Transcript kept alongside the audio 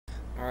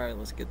Alright,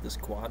 let's get this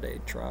quad A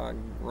trog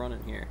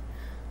running here.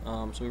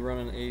 So we run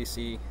an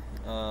AC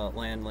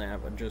land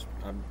nav. I'm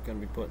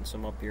going to be putting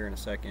some up here in a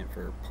second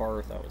for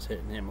Parth. I was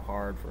hitting him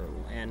hard for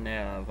land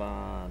nav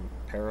on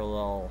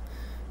parallel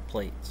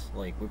plates.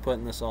 Like, we're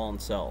putting this all in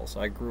cells.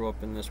 I grew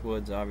up in this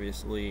woods,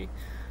 obviously.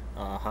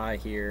 High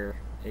here,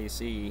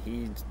 AC.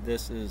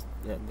 This is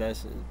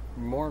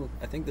more.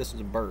 I think this is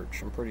a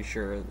birch. I'm pretty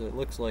sure. It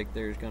looks like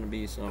there's going to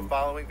be some. The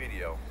following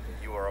video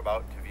that you are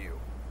about to view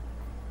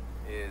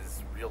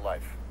is real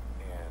life,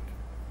 and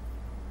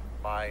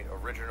my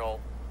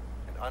original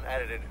and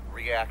unedited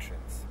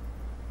reactions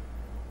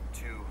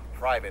to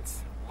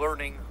privates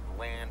learning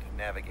land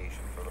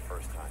navigation for the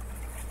first time.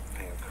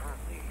 I am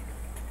currently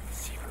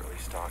secretly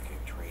stalking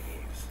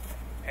trainees.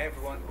 Hey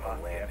everyone,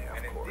 on land nav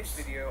and in course.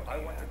 this video I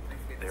want to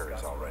briefly discuss. There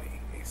is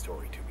already a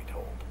story to be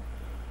told.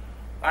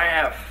 I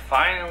have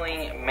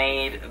finally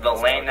made the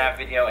land nav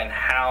video and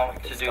how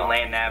to do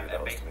land nav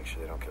at base. To make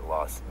sure they don't get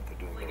lost and that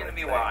they're doing It's the gonna right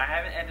be a thing. while. I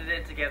haven't edited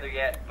it together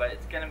yet, but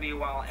it's gonna be a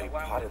while. They And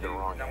what I want plotted to the do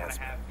wrong is I want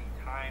to aspect. have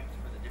the times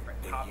for the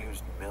different They topics.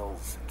 used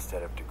mils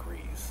instead of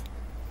degrees.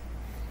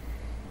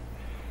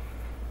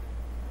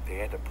 They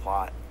had to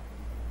plot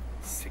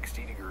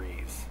 60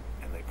 degrees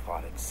and they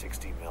plotted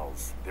 60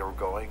 mils. They were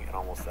going in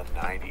almost a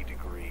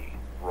 90-degree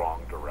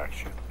wrong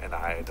direction, and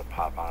I had to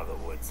pop out of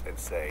the woods and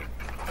say,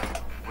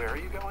 "Where are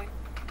you going?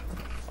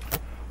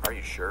 Are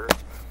you sure?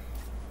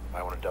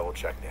 I want to double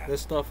check that."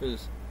 This stuff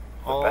is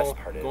The all best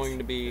part going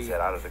to be. is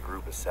that out of the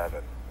group of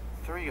 7,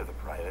 3 of the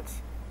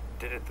privates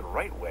did it the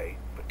right way,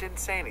 but didn't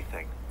say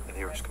anything, and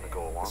they were just going to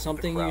go along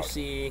Something with the you crowd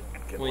see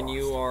and get when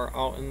you lost. are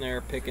out in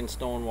there picking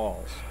stone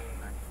walls.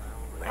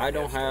 I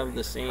don't have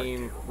the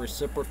same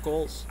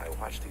reciprocals I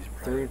watched these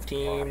through privates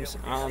teams,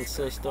 plot on every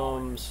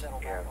systems.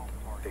 and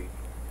they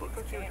looked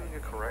like they were doing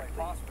it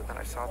correctly, but then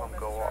I saw them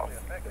go off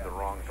in the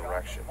wrong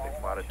direction. They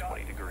plotted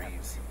 20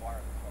 degrees,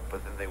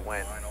 but then they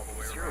went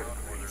 0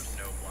 degrees.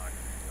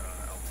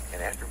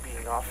 And after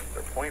being off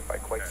their point by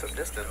quite some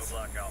distance,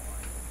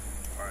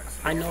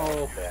 I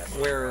know that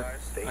where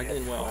they I had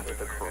did well. plotted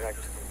the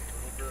correct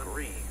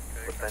degree,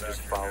 but then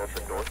just followed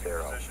the north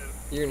arrow.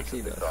 You're going to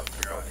see They this. thought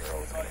the north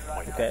arrow was going to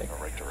point Okay. in the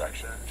right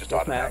direction, just This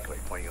map automatically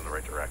pointing in the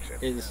right direction.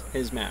 Is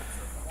his map.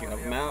 You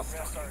have a map,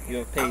 you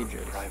have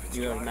pages,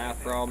 you have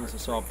math problems to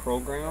solve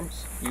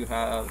programs, you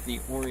have the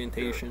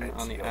orientation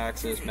on the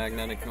axis,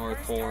 magnetic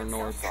north, polar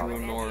north, true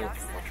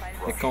north,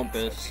 the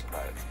compass.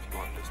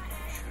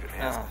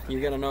 You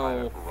gotta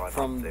know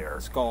from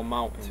Skull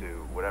Mountain. To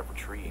whatever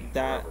tree,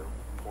 That whatever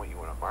point you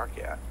want to mark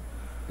at.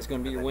 is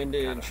going to be your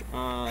windage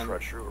on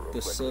trudge through it real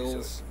the quickly, so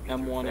sills it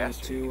means M1, you're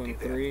faster, you M2, can and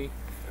do that. 3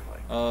 They're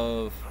like,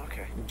 of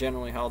okay.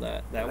 generally how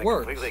that I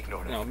works. completely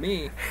ignored it. Now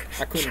me,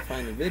 I couldn't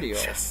find the video.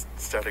 Just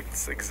started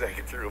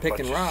zigzagging through a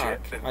Picking bunch rock,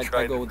 of shit and I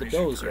trying go to with the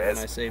reshoot dozer and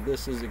grass. I say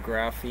this is a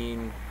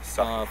graphene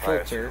Sucking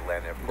fires filter through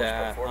land air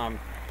that force I'm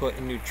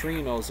putting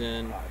neutrinos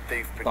in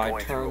They've been by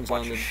going through a turns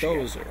bunch on the of shit,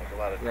 dozer, like a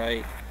lot of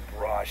right?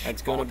 brush,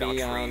 That's going to falling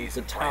be down on trees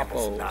the and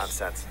brambles and topos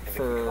nonsense. And if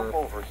for you come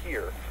over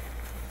here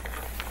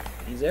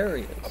these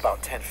areas.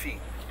 about 10 feet,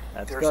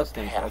 That's there's a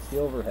custom, path, that's the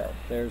overhead.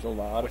 There's a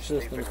lot of which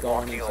they've systems been going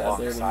walking inside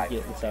there when alongside you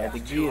get inside the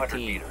 200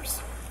 guillotine. meters,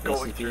 This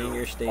going is being through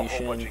your a whole bunch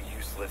station, of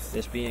useless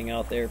this being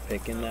out there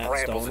picking that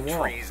brambles stone and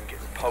wall. trees and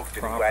getting poked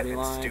and wet Property and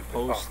line, stupid.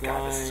 post Oh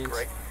god, this is lines,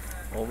 great.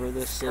 over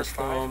this Part 5,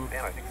 system,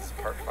 man, I think this is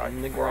part 5.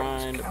 in the before I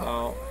was grind cut.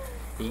 about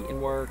heat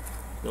and work.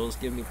 Those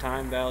give me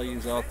time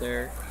values out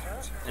there.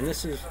 And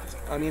this is,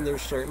 I mean,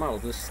 there's certain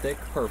models. This stick,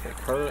 perfect.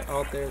 Her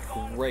out there,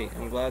 great.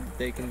 I'm glad that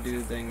they can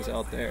do things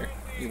out there.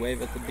 You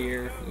wave at the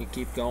deer, you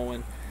keep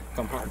going.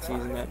 Come hunting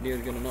season, that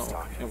deer's gonna know.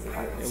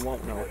 It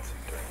won't know.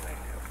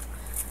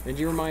 Did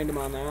you remind him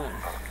on that?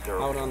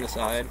 Out on the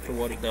side for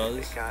what it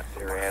does.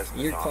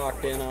 You're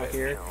clocked in out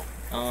here.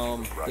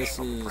 This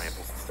is,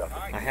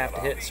 I have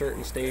to hit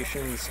certain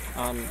stations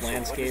on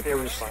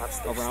landscapers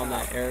around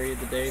that area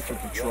today for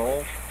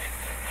patrol.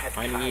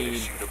 I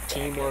need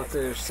team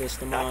workers,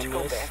 system on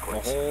this, a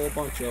whole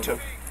bunch of to them.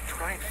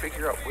 try and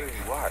figure out where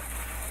you are.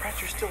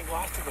 Perhaps you're still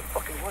lost in the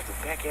fucking woods with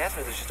back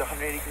aspect. It's just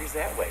 180 degrees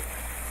that way.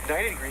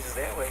 90 degrees is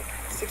that way.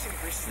 60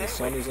 degrees is that way. The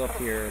sun is up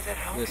here.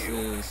 This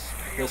is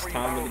this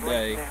time of the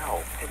day.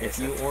 If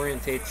you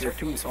orientate your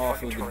feet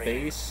off of the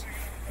base,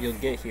 you'll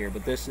get here.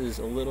 But this is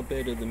a little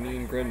bit of the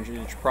mean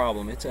grindage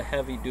problem. It's a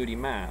heavy duty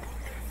map.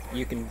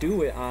 You can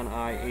do it on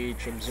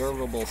IH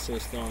observable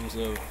systems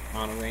of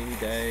on a rainy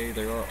day.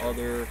 There are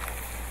other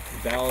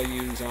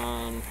values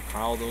on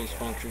how those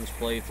functions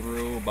play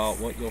through, about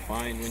what you'll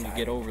find when you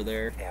get over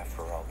there.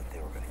 After all, that they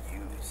were going to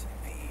use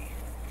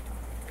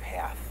the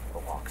path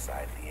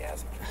alongside the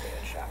azimuth they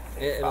had shot.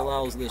 It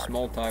allows this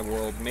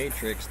multi-world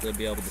matrix to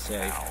be able to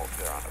say,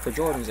 for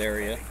Jordan's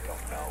area,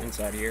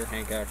 inside here,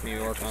 Hancock, New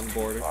York, on the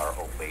border,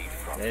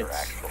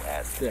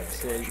 it's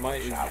this. It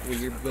might,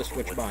 this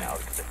what you're buying.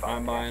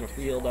 I'm buying a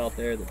field out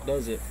there that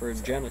does it for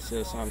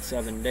Genesis on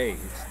 7 days.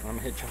 I'm going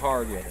to hit you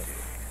hard with it.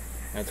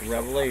 That's a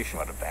revelation.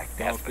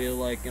 Don't feel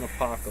like an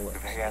apocalypse.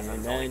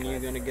 And then you're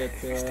going to get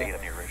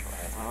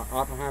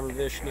Oppenheimer,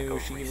 Vishnu,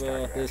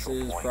 Shiva. This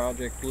is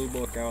Project Blue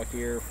Book out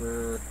here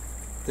for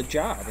the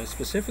job, and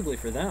specifically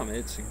for them,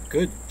 it's a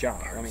good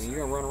job. I mean,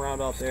 you're gonna run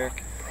around out there.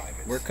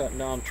 We're cutting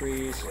down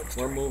trees.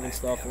 We're moving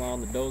stuff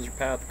along the dozer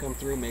path to come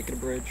through, making a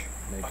bridge,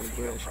 making a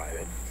bridge.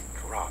 Private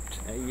dropped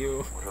Hey,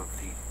 you. one of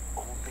the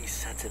only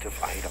sensitive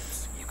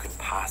items you can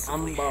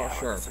possibly I'm about have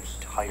sharp on this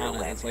entire on it.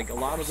 land. It's like a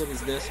lot of it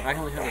is this. I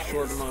only have a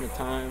short amount of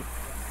time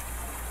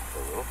The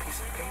little piece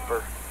of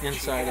paper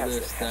inside of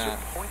this that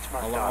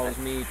allows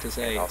me to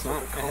say it's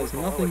not. It has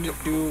nothing to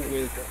do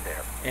with.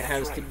 It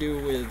has to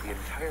do with.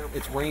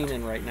 It's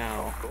raining right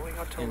now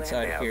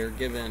inside here,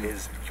 given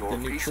the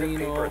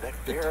neutrino,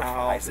 the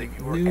towel, the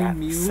new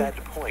Mew.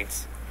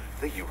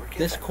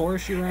 This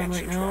course you're on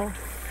right now.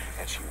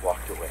 And she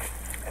walked away,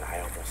 and I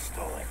almost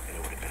stole it, and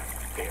it would have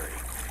been a very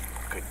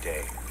good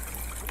day.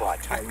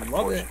 But I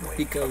love it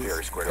because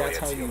that's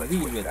how you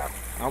lead with it.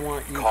 I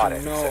want you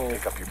to know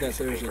that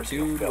there's a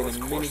dude with a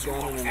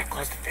minigun and an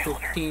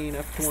F-15,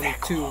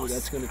 F-22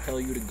 that's going to tell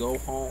you to go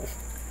home.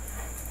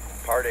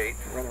 Part 8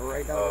 Run it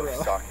right down of the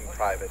road. stalking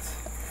privates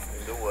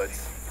in the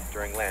woods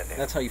during land dance.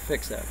 That's how you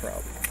fix that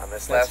problem. On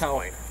this That's last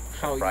point,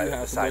 how you Private have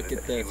to decided look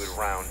at that he this. would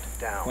round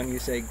down. When you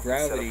say Instead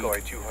gravity of going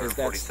is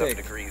that 247 stick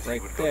degrees, he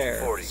right would go there.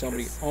 240,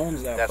 Somebody because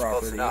owns that that's close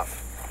property.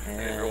 enough. And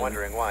if you're And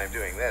wondering why I'm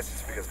doing this,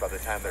 it's because by the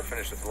time they're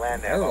finished with the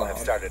land they're nap, I'll have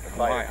allowed. started to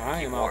Why fire. to I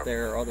keep am warm. out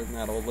there, other than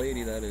that old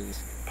lady that is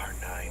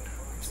Part 9.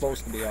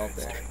 supposed to be out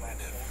there.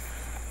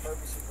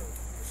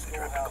 They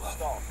dropped a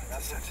glove. It's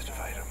a sensitive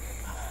item.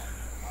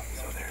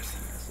 So there's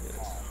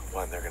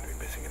one, they're going to be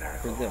missing an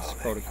For article. this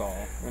protocol,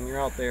 when you're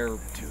out there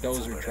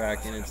dozer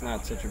tracking, it's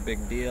not such a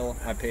big deal.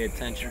 I pay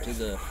attention to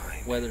the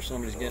whether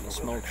somebody's getting a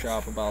smoke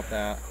shop about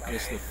that.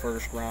 Is the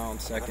first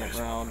round, second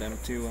round,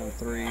 M2,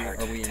 M3?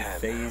 Are we in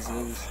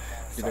phases?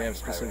 Do they have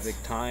specific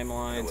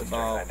timelines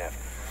about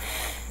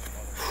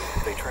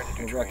They tried to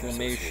do the terrain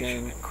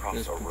association reclamation? and cross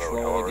This a road.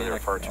 patrol However, again. they're I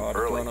far too ought to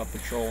early. run up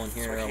patrol in So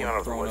here. I I came out want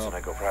of to the throw woods and I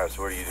up go, Private,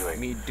 so what are you doing?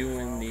 me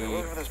doing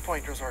Look the for this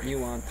point, Drozar.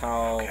 muon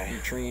towel, Okay.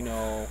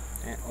 neutrino,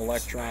 and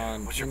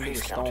electron What's your into the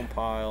pace count? stone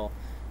pile.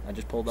 I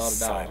just pulled out $1.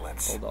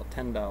 Silence. Pulled out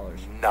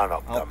 $10. None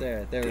of Out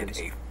them there did is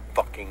a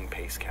fucking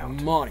pace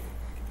count. Money.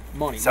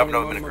 Money. Some money,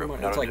 of them in a money, group,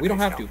 money. none It's of like them we don't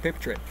in have pace to. Paper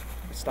trade.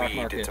 Stock We did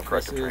market. some This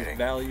corrective is training,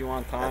 value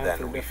on time then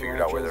for we figured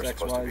out where differentials, they're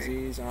supposed to be.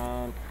 XYZs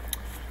on.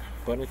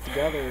 Put it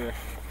together.